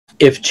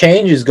If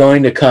change is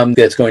going to come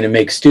that's going to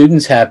make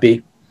students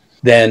happy,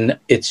 then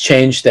it's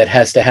change that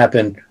has to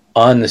happen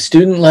on the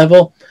student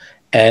level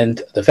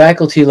and the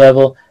faculty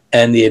level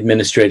and the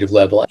administrative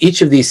level.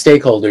 Each of these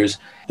stakeholders,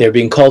 they're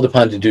being called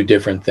upon to do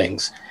different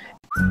things.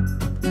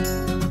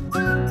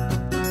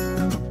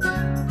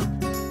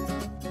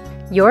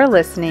 You're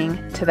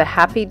listening to the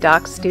Happy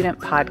Doc Student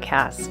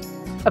Podcast,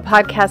 a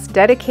podcast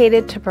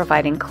dedicated to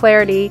providing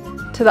clarity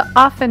to the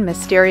often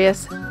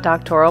mysterious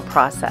doctoral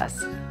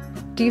process.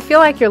 Do you feel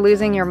like you're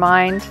losing your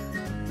mind?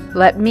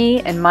 Let me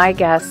and my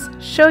guests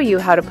show you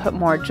how to put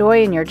more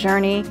joy in your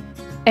journey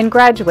and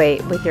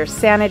graduate with your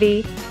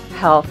sanity,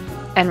 health,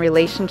 and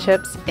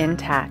relationships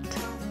intact.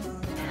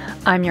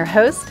 I'm your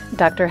host,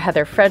 Dr.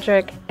 Heather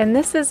Frederick, and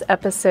this is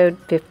episode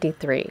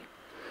 53.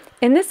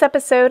 In this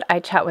episode, I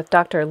chat with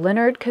Dr.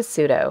 Leonard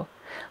Cassuto.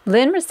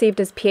 Len received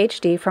his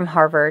PhD from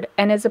Harvard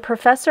and is a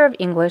professor of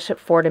English at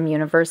Fordham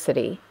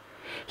University.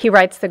 He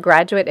writes the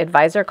Graduate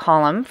Advisor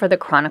column for the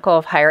Chronicle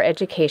of Higher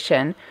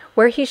Education,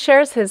 where he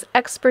shares his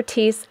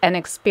expertise and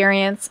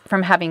experience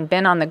from having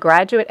been on the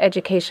graduate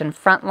education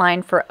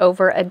frontline for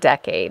over a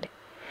decade.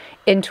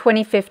 In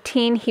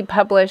 2015, he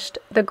published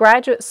The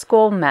Graduate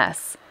School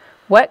Mess: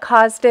 What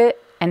Caused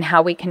It and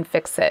How We Can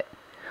Fix It.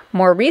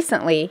 More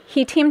recently,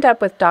 he teamed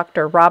up with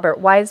Dr. Robert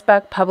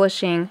Weisbuch,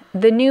 publishing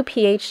The New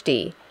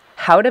PhD: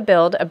 How to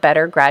Build a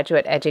Better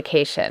Graduate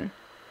Education.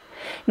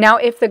 Now,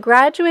 if the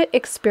graduate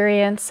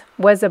experience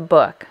was a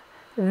book,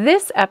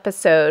 this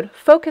episode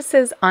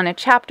focuses on a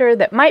chapter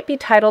that might be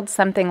titled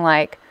something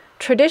like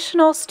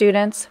Traditional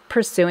Students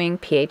Pursuing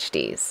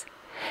PhDs.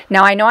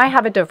 Now, I know I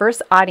have a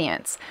diverse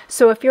audience,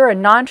 so if you're a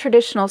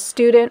non-traditional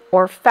student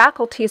or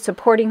faculty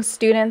supporting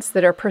students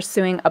that are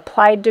pursuing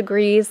applied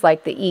degrees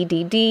like the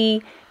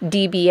EDD,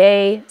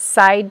 DBA,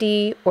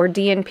 PsyD, or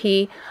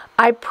DNP,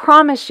 I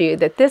promise you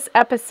that this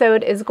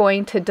episode is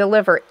going to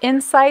deliver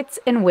insights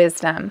and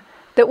wisdom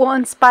that will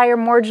inspire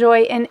more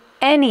joy in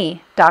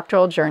any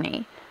doctoral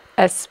journey,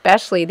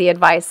 especially the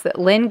advice that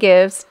Len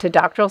gives to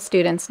doctoral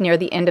students near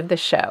the end of the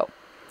show.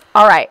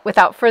 All right,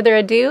 without further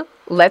ado,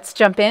 let's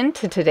jump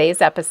into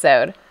today's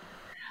episode.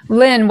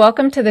 Len,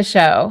 welcome to the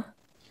show.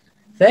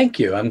 Thank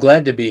you. I'm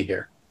glad to be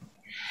here.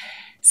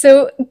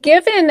 So,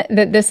 given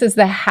that this is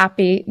the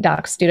Happy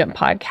Doc Student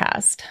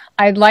Podcast,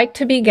 I'd like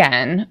to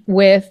begin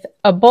with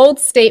a bold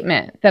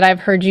statement that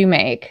I've heard you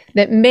make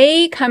that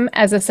may come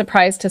as a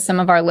surprise to some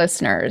of our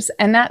listeners.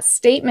 And that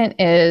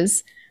statement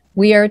is,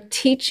 we are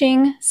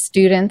teaching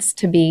students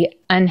to be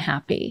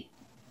unhappy.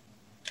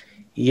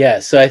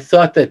 Yes, I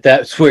thought that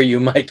that's where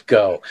you might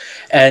go.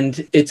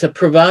 And it's a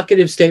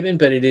provocative statement,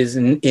 but it is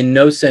in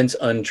no sense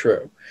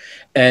untrue.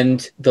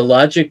 And the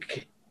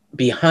logic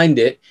behind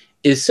it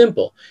is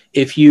simple.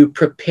 If you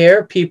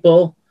prepare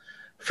people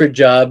for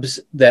jobs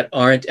that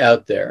aren't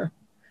out there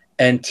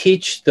and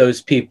teach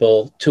those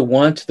people to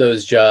want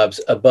those jobs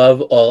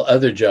above all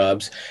other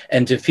jobs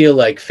and to feel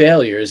like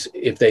failures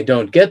if they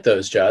don't get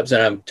those jobs,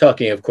 and I'm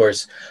talking, of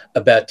course,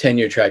 about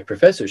tenure-track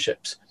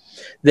professorships,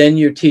 then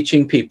you're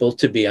teaching people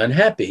to be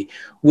unhappy,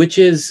 which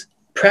is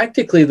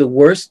practically the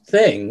worst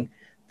thing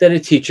that a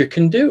teacher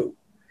can do.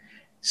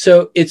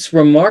 So it's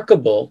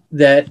remarkable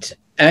that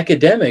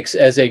academics,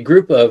 as a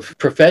group of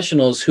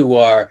professionals who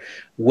are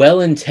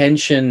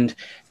well-intentioned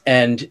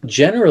and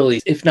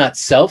generally, if not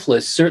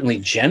selfless, certainly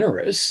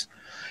generous,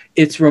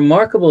 it's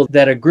remarkable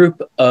that a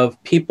group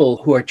of people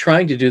who are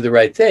trying to do the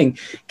right thing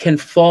can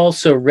fall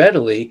so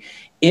readily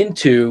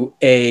into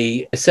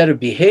a set of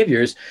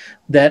behaviors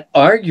that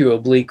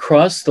arguably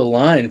cross the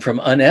line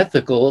from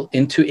unethical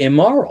into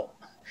immoral.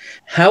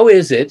 How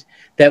is it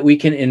that we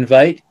can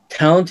invite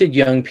talented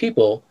young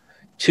people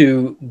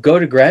to go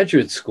to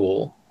graduate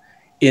school,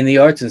 in the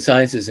arts and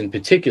sciences in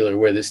particular,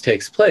 where this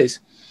takes place,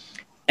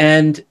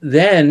 and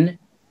then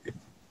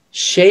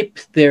shape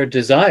their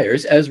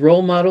desires as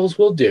role models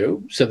will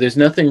do? So there's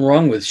nothing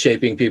wrong with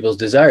shaping people's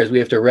desires. We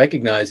have to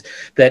recognize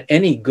that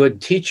any good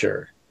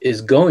teacher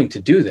is going to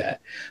do that.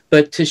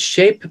 But to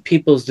shape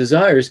people's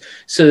desires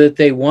so that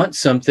they want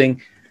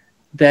something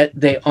that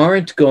they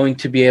aren't going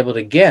to be able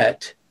to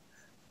get,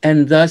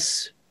 and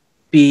thus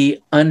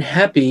be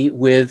unhappy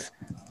with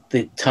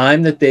the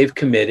time that they've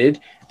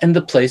committed and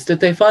the place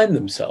that they find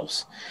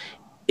themselves.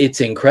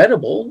 It's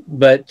incredible,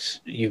 but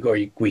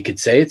we could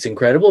say it's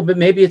incredible, but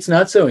maybe it's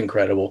not so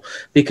incredible,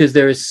 because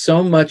there is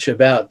so much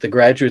about the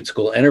graduate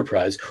school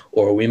enterprise,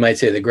 or we might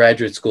say the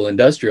graduate school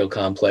industrial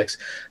complex,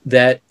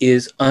 that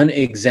is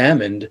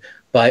unexamined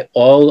by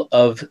all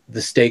of the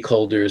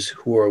stakeholders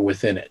who are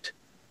within it.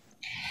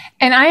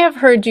 And I have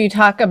heard you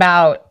talk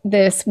about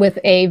this with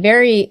a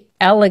very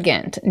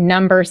elegant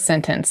number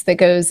sentence that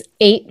goes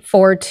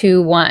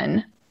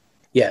 8421.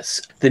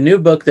 Yes. The new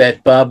book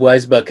that Bob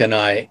Weisbuch and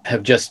I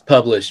have just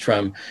published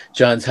from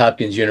Johns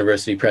Hopkins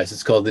University Press,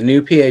 it's called The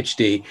New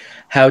PhD: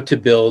 How to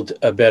Build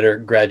a Better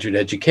Graduate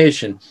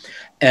Education.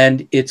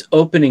 And its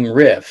opening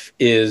riff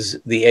is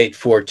the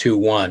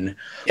 8421.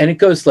 And it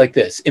goes like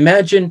this.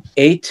 Imagine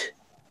 8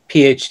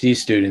 PhD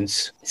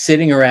students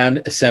sitting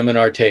around a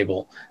seminar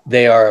table.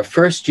 They are a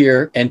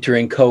first-year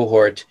entering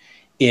cohort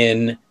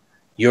in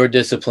your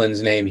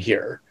discipline's name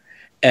here.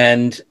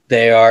 And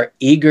they are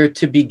eager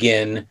to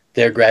begin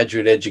their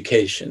graduate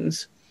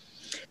educations.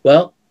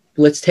 Well,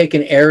 let's take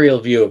an aerial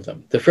view of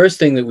them. The first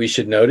thing that we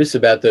should notice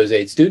about those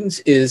 8 students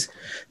is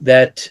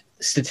that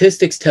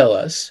statistics tell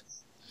us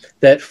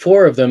that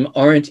 4 of them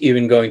aren't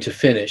even going to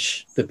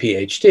finish the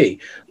PhD.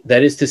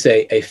 That is to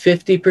say, a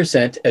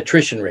 50%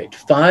 attrition rate,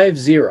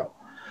 50,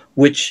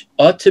 which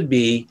ought to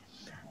be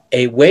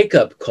a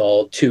wake-up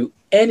call to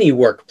any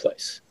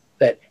workplace,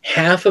 that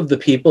half of the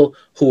people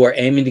who are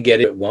aiming to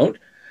get it won't.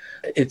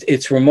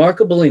 It's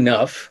remarkable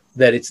enough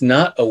that it's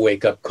not a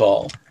wake-up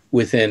call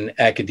within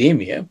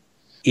academia.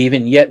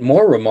 Even yet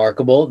more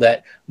remarkable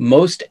that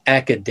most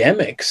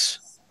academics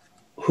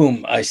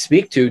whom I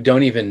speak to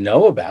don't even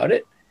know about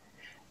it.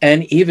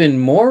 And even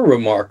more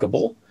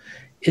remarkable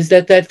is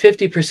that that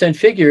 50%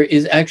 figure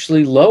is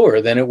actually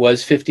lower than it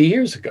was 50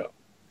 years ago.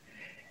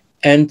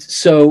 And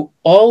so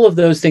all of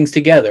those things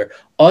together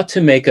ought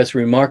to make us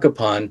remark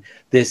upon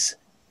this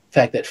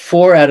fact that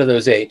 4 out of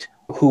those 8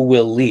 who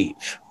will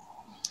leave,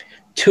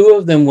 2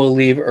 of them will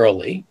leave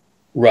early,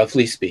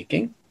 roughly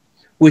speaking,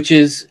 which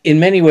is in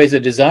many ways a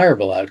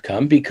desirable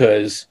outcome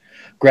because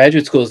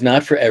graduate school is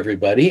not for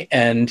everybody,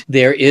 and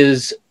there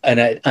is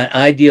an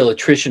ideal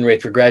attrition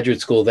rate for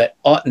graduate school that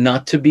ought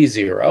not to be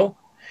 0.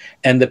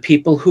 And the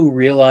people who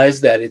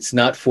realize that it's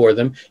not for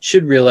them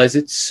should realize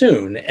it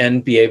soon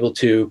and be able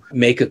to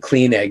make a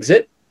clean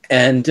exit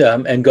and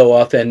go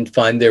off and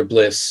find their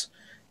bliss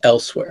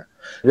elsewhere.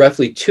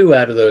 Roughly 2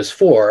 out of those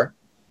 4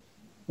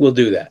 will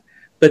do that.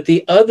 But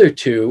the other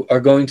 2 are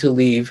going to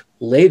leave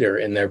later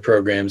in their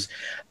programs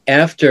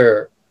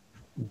after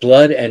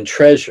blood and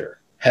treasure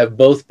have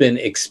both been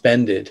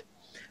expended,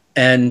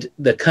 and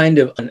the kind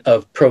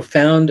of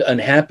profound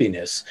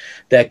unhappiness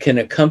that can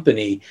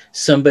accompany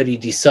somebody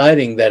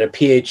deciding that a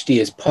PhD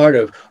is part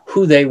of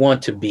who they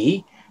want to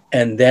be,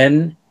 and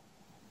then,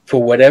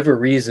 for whatever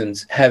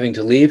reasons, having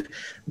to leave,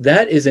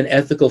 that is an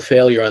ethical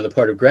failure on the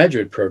part of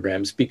graduate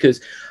programs,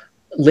 because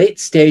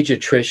late-stage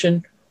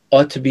attrition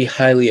ought to be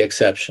highly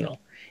exceptional.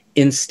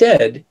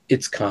 Instead,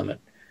 it's common.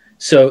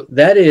 So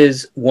that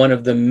is one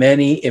of the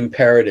many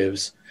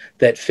imperatives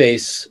that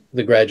face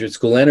the graduate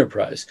school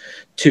enterprise,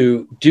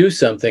 to do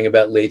something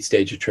about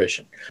late-stage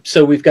attrition.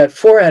 So we've got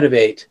 4 out of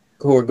 8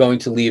 who are going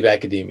to leave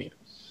academia,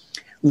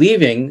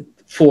 leaving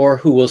 4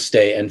 who will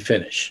stay and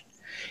finish.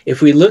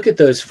 If we look at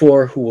those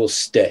 4 who will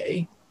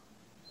stay,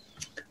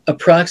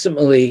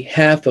 approximately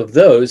half of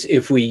those,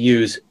 if we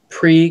use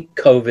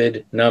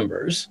pre-COVID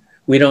numbers,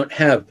 we don't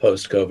have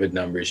post-COVID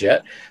numbers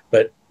yet,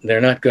 but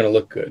they're not going to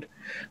look good.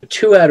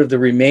 2 out of the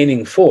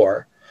remaining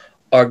 4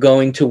 are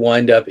going to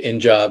wind up in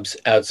jobs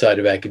outside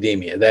of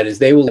academia. That is,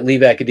 they will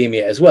leave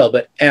academia as well,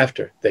 but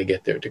after they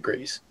get their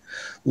degrees.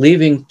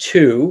 Leaving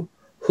 2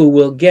 who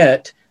will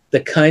get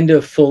the kind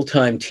of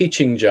full-time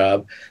teaching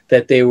job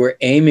that they were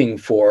aiming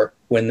for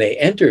when they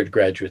entered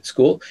graduate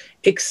school,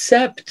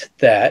 except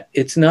that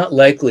it's not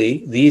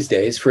likely these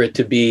days for it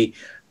to be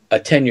a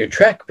tenure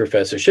track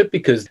professorship,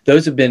 because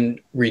those have been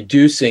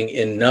reducing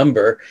in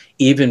number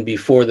even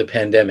before the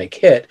pandemic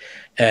hit.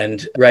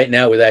 And right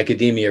now, with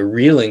academia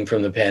reeling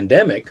from the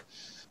pandemic,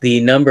 the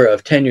number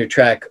of tenure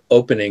track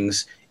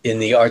openings in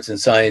the arts and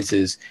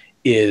sciences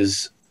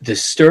is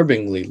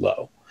disturbingly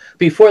low.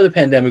 Before the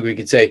pandemic, we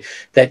could say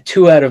that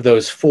 2 out of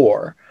those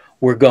 4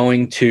 were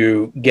going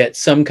to get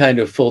some kind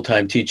of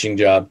full-time teaching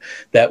job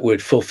that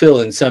would fulfill,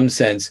 in some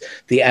sense,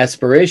 the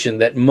aspiration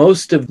that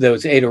most of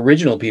those 8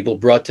 original people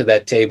brought to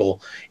that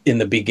table in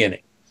the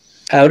beginning.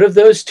 Out of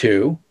those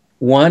 2,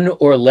 1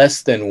 or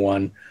less than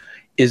 1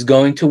 is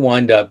going to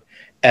wind up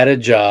at a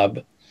job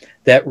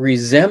that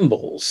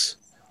resembles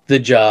the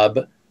job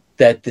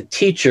that the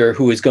teacher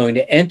who is going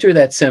to enter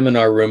that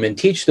seminar room and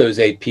teach those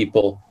 8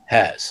 people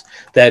has.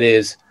 That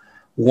is,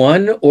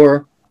 1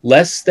 or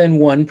less than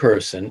 1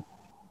 person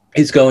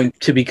is going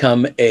to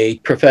become a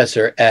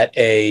professor at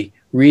a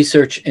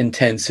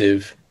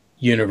research-intensive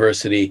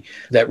university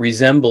that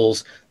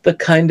resembles the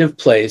kind of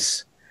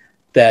place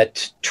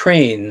that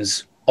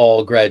trains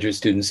all graduate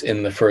students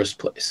in the first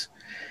place.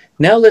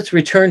 Now let's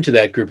return to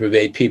that group of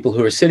 8 people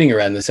who are sitting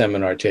around the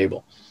seminar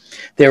table.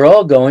 They're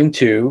all going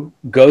to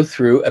go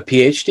through a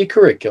PhD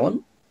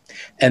curriculum,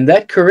 and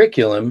that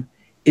curriculum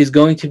is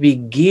going to be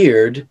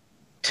geared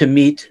to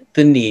meet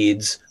the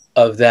needs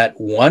of that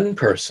 1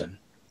 person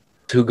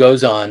who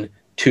goes on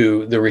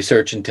to the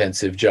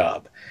research-intensive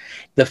job.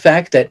 The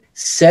fact that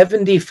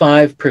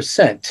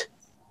 75%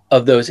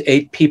 of those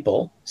 8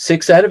 people,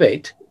 6 out of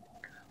 8,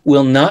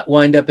 will not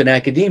wind up in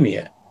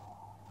academia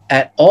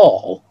at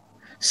all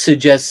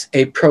suggests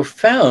a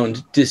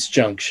profound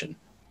disjunction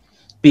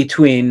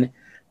between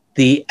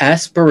the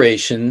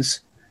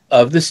aspirations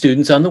of the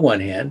students on the one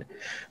hand,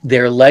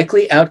 their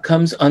likely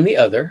outcomes on the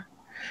other,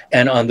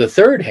 and on the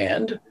third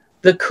hand,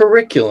 the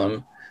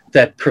curriculum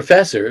that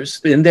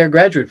professors in their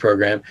graduate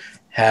program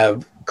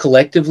have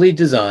collectively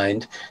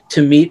designed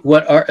to meet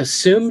what are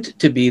assumed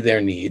to be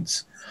their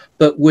needs,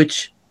 but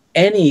which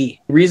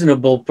any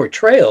reasonable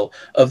portrayal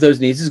of those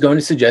needs is going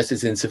to suggest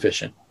is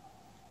insufficient.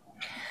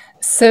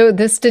 So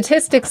the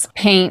statistics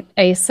paint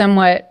a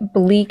somewhat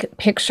bleak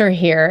picture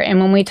here. And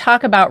when we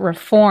talk about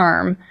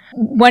reform,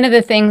 one of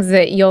the things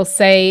that you'll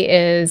say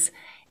is,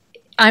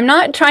 I'm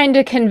not trying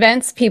to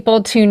convince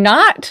people to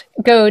not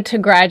go to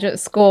graduate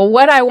school.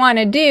 What I want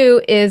to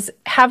do is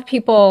have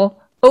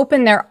people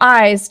open their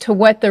eyes to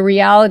what the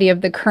reality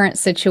of the current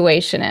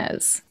situation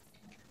is.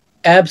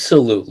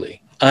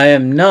 Absolutely. I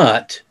am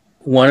not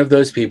one of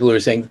those people who are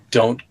saying,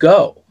 don't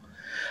go.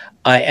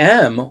 I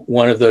am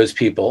one of those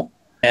people,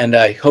 and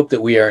I hope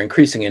that we are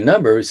increasing in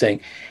number, who are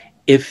saying,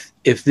 if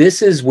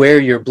this is where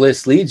your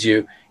bliss leads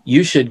you,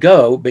 you should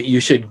go, but you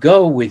should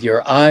go with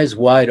your eyes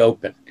wide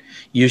open.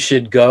 You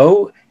should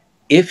go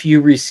if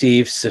you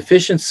receive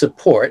sufficient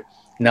support,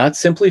 not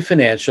simply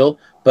financial,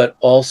 but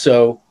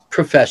also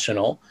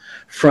professional,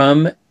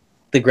 from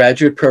the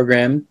graduate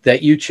program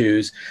that you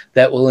choose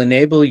that will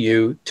enable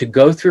you to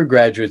go through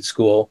graduate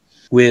school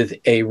with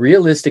a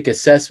realistic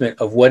assessment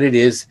of what it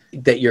is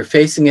that you're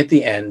facing at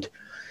the end,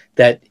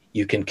 that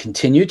you can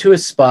continue to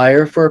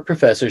aspire for a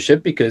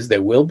professorship, because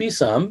there will be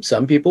some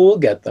people will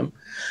get them,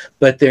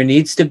 but there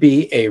needs to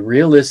be a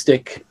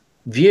realistic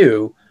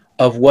view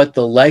of what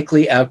the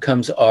likely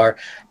outcomes are,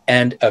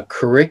 and a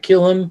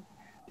curriculum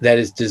that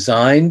is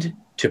designed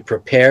to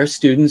prepare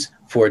students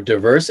for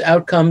diverse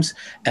outcomes,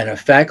 and a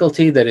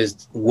faculty that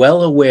is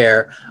well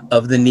aware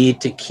of the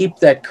need to keep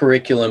that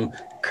curriculum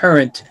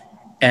current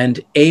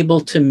and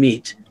able to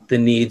meet the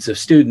needs of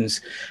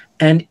students,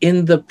 and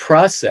in the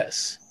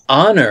process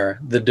honor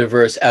the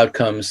diverse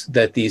outcomes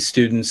that these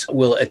students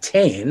will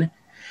attain,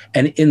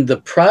 and in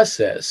the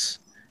process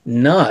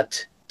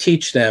not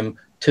teach them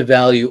to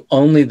value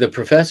only the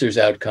professor's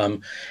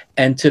outcome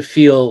and to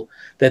feel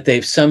that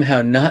they've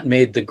somehow not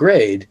made the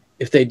grade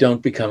if they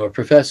don't become a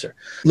professor.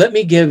 Let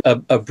me give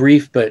a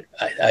brief, but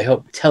I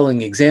hope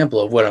telling example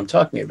of what I'm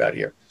talking about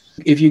here.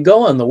 If you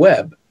go on the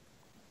web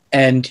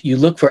and you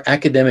look for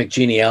academic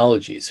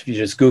genealogies, if you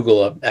just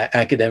Google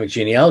academic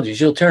genealogies,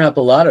 you'll turn up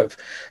a lot of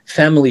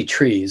family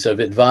trees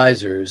of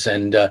advisors,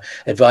 and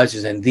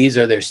these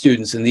are their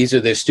students, and these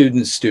are their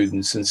students'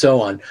 students, and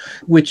so on,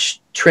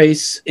 which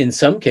trace, in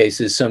some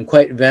cases, some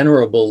quite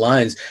venerable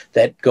lines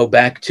that go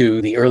back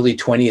to the early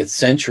 20th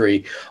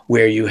century,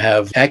 where you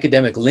have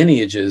academic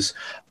lineages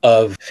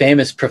of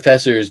famous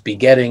professors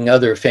begetting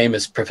other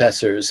famous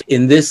professors.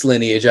 In this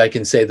lineage, I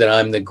can say that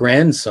I'm the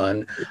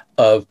grandson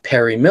of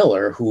Perry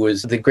Miller, who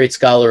was the great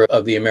scholar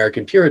of the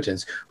American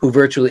Puritans, who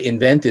virtually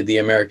invented the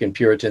American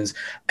Puritans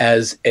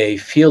as a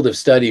field of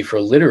study for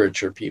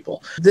literature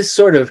people. This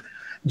sort of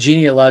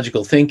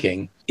genealogical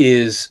thinking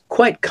is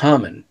quite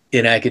common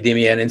in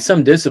academia, and in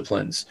some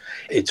disciplines,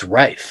 it's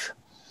rife.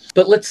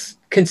 But let's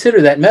consider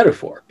that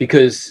metaphor,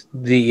 because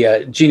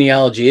the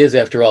genealogy is,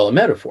 after all, a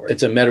metaphor.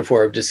 It's a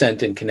metaphor of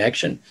descent and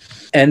connection.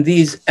 And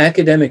these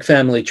academic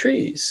family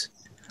trees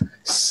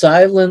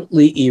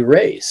silently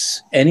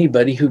erase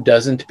anybody who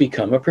doesn't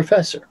become a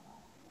professor.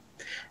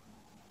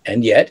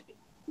 And yet,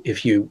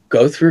 if you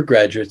go through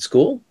graduate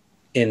school,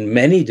 in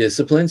many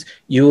disciplines,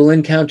 you will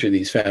encounter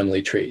these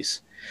family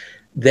trees.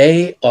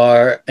 They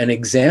are an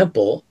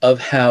example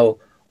of how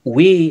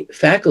we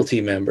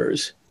faculty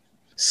members,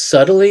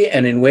 subtly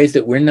and in ways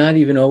that we're not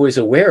even always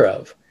aware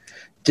of,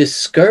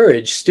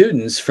 discourage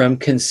students from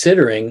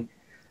considering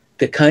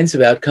the kinds of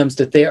outcomes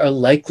that they are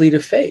likely to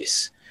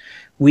face.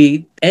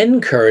 We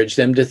encourage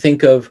them to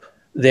think of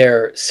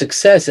their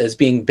success as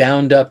being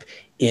bound up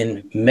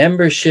in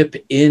membership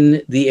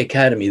in the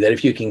academy, that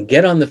if you can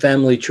get on the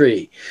family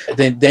tree,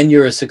 then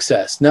you're a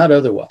success, not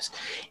otherwise.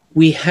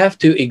 We have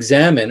to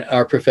examine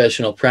our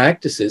professional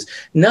practices,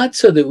 not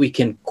so that we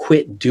can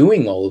quit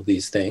doing all of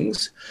these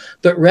things,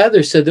 but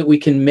rather so that we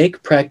can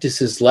make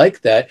practices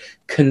like that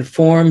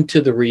conform to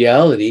the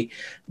reality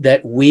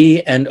that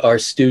we and our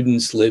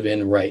students live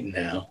in right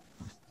now.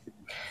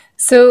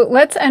 So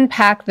let's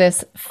unpack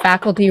this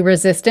faculty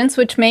resistance,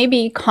 which may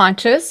be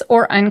conscious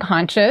or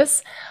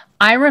unconscious.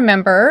 I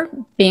remember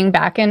being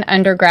back in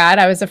undergrad.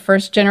 I was a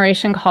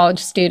first-generation college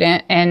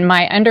student, and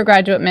my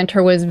undergraduate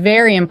mentor was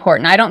very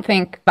important. I don't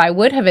think I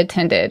would have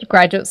attended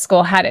graduate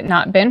school had it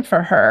not been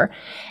for her.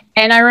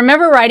 And I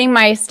remember writing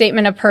my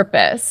statement of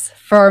purpose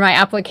for my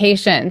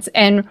applications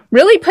and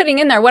really putting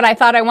in there what I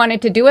thought I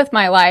wanted to do with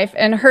my life,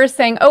 and her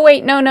saying, oh,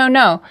 wait,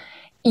 no.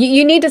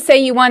 You need to say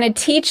you want to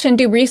teach and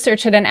do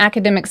research at an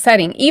academic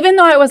setting. Even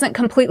though I wasn't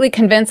completely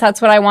convinced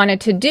that's what I wanted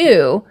to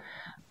do,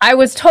 I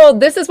was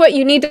told this is what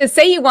you need to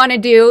say you want to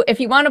do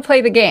if you want to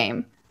play the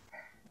game.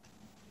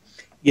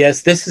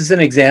 Yes, this is an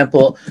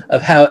example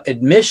of how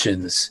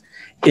admissions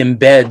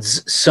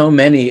embeds so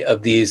many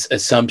of these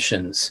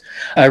assumptions.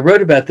 I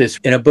wrote about this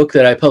in a book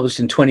that I published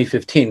in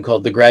 2015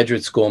 called The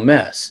Graduate School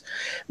Mess,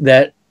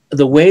 that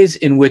the ways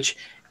in which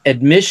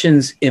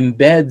admissions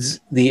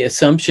embeds the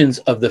assumptions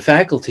of the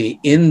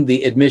faculty in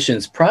the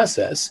admissions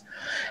process.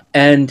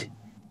 And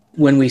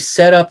when we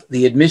set up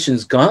the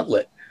admissions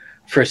gauntlet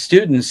for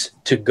students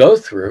to go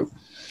through,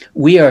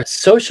 we are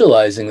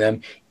socializing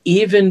them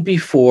even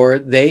before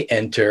they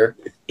enter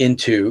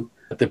into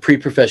the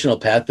pre-professional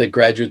path that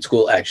graduate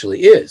school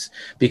actually is.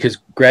 Because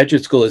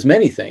graduate school is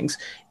many things.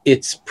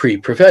 It's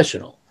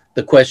pre-professional.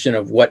 The question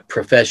of what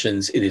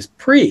professions it is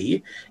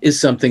is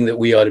something that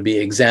we ought to be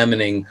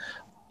examining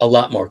a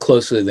lot more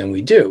closely than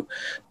we do.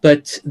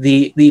 But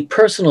the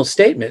personal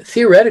statement,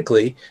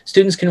 theoretically,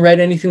 students can write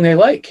anything they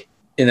like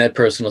in that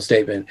personal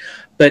statement.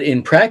 But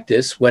in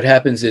practice, what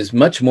happens is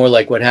much more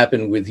like what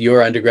happened with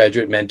your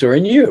undergraduate mentor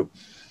and you.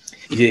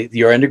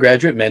 Your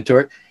undergraduate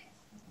mentor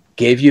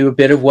gave you a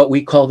bit of what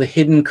we call the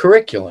hidden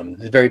curriculum,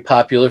 a very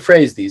popular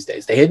phrase these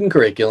days. The hidden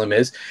curriculum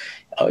is,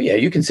 oh yeah,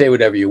 you can say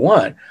whatever you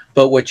want,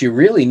 but what you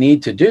really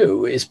need to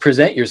do is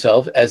present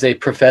yourself as a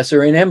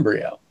professor in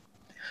embryo,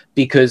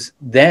 because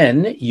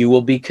then you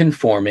will be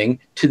conforming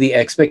to the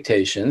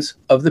expectations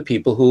of the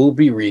people who will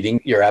be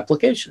reading your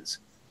applications.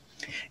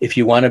 If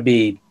you want to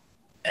be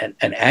an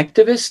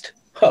activist,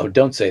 oh,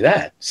 don't say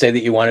that. Say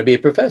that you want to be a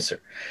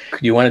professor.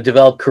 You want to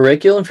develop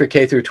curriculum for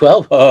K through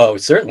 12? Oh,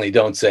 certainly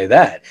don't say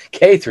that.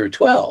 K through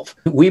 12.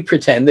 We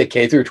pretend that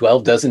K through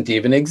 12 doesn't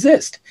even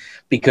exist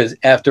because,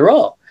 after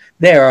all,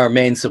 they're our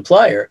main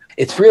supplier.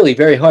 It's really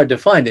very hard to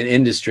find an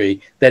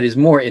industry that is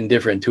more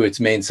indifferent to its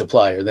main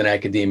supplier than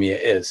academia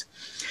is.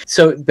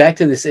 So back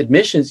to this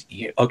admissions,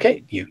 you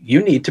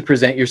need to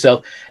present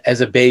yourself as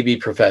a baby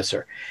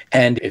professor.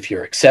 And if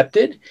you're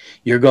accepted,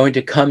 you're going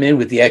to come in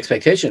with the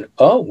expectation,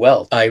 oh,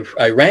 well,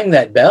 I rang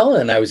that bell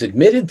and I was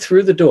admitted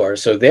through the door,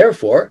 so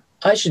therefore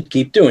I should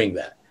keep doing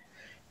that.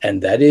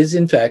 And that is,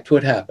 in fact,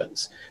 what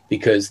happens,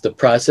 because the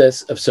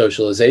process of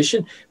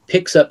socialization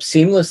picks up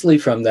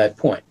seamlessly from that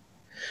point.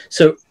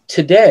 So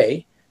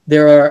today,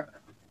 there are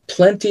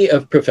plenty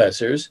of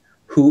professors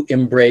who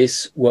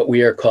embrace what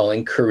we are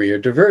calling career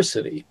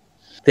diversity.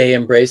 They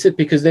embrace it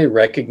because they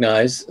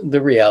recognize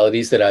the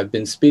realities that I've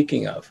been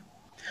speaking of.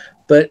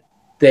 But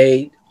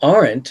they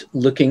aren't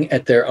looking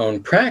at their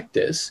own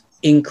practice,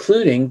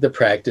 including the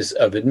practice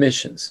of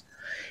admissions.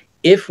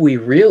 If we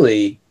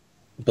really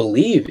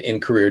believe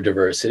in career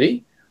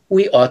diversity,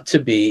 we ought to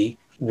be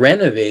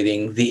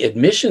renovating the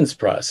admissions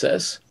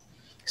process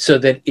so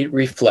that it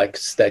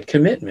reflects that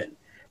commitment.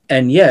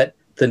 And yet,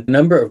 the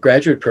number of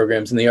graduate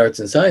programs in the arts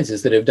and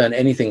sciences that have done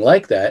anything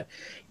like that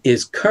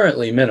is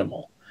currently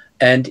minimal.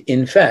 And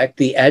in fact,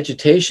 the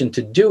agitation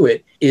to do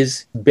it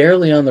is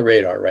barely on the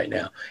radar right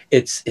now.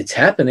 It's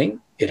happening.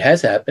 It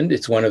has happened.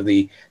 It's one of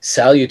the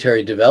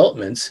salutary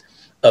developments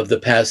of the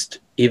past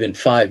even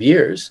 5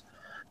 years.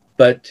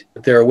 But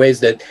there are ways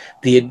that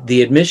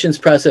the admissions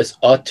process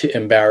ought to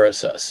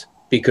embarrass us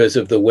because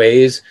of the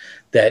ways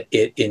that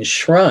it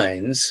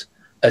enshrines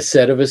a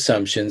set of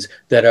assumptions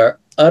that are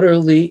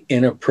utterly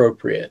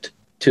inappropriate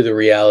to the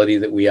reality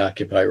that we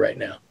occupy right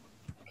now.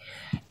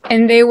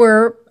 And they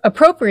were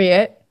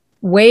appropriate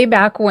way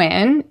back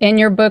when. In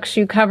your books,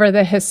 you cover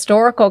the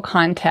historical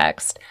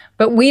context,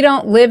 but we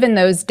don't live in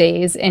those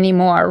days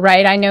anymore,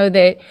 right? I know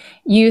that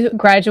you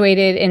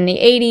graduated in the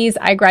 80s.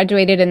 I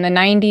graduated in the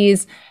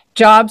 90s.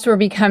 Jobs were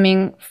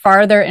becoming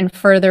farther and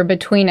further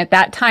between at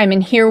that time.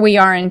 And here we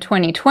are in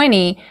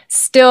 2020,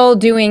 still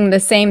doing the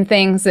same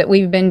things that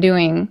we've been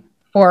doing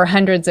for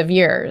hundreds of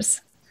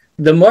years.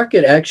 The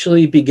market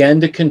actually began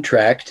to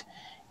contract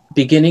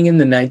beginning in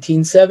the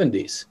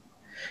 1970s.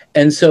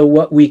 And so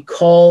what we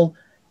call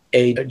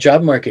a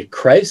job market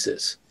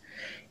crisis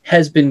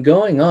has been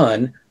going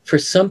on for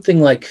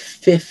something like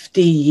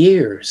 50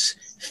 years.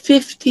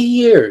 50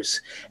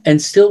 years.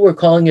 And still we're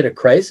calling it a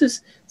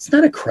crisis? It's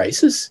not a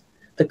crisis.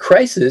 The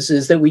crisis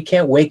is that we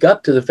can't wake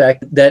up to the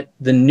fact that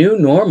the new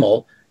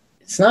normal,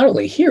 it's not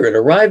only here, it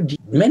arrived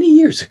many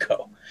years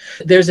ago.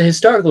 There's a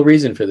historical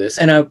reason for this.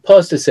 And I'll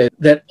pause to say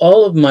that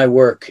all of my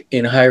work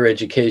in higher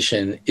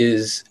education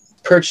is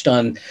perched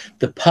on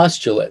the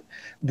postulate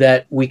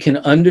that we can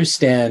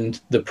understand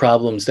the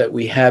problems that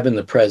we have in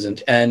the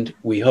present, and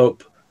we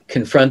hope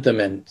confront them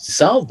and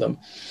solve them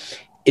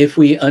if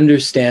we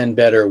understand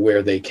better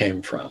where they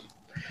came from.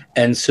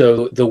 And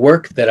so the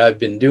work that I've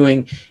been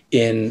doing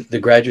in the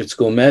graduate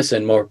school mess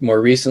and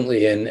more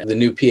recently in the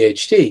new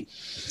PhD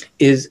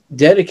is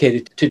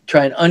dedicated to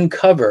try and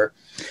uncover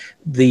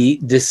the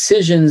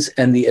decisions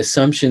and the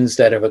assumptions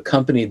that have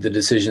accompanied the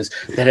decisions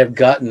that have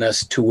gotten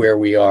us to where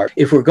we are.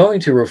 If we're going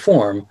to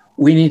reform,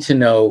 we need to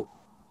know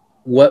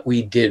what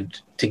we did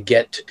to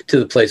get to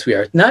the place we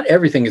are. Not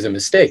everything is a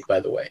mistake, by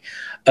the way.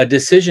 A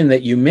decision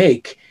that you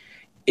make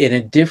in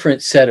a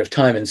different set of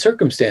time and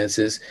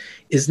circumstances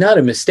is not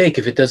a mistake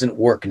if it doesn't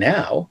work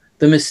now.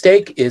 The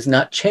mistake is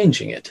not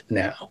changing it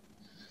now.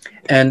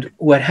 And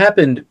what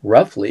happened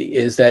roughly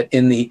is that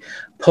in the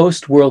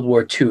post-World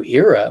War II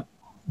era,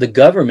 the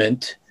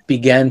government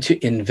began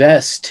to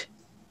invest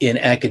in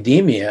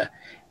academia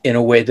in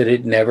a way that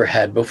it never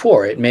had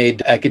before. It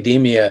made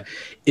academia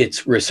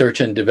its research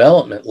and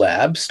development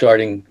lab,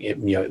 starting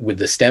with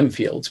the STEM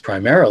fields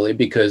primarily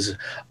because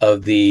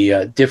of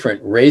the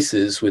different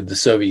races with the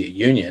Soviet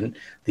Union,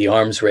 the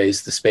arms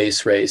race, the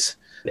space race,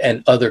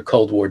 and other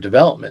Cold War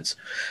developments.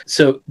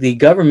 So the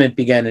government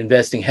began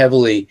investing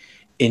heavily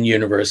in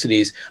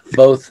universities,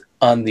 both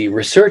on the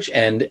research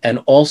end and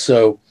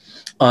also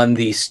on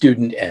the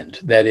student end.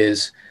 That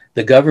is,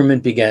 the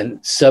government began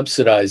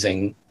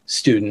subsidizing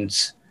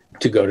students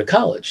to go to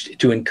college,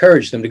 to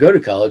encourage them to go to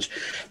college.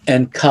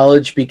 And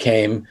college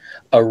became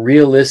a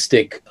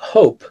realistic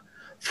hope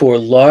for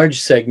large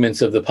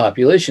segments of the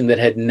population that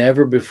had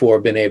never before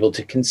been able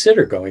to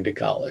consider going to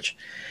college.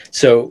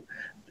 So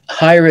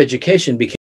higher education became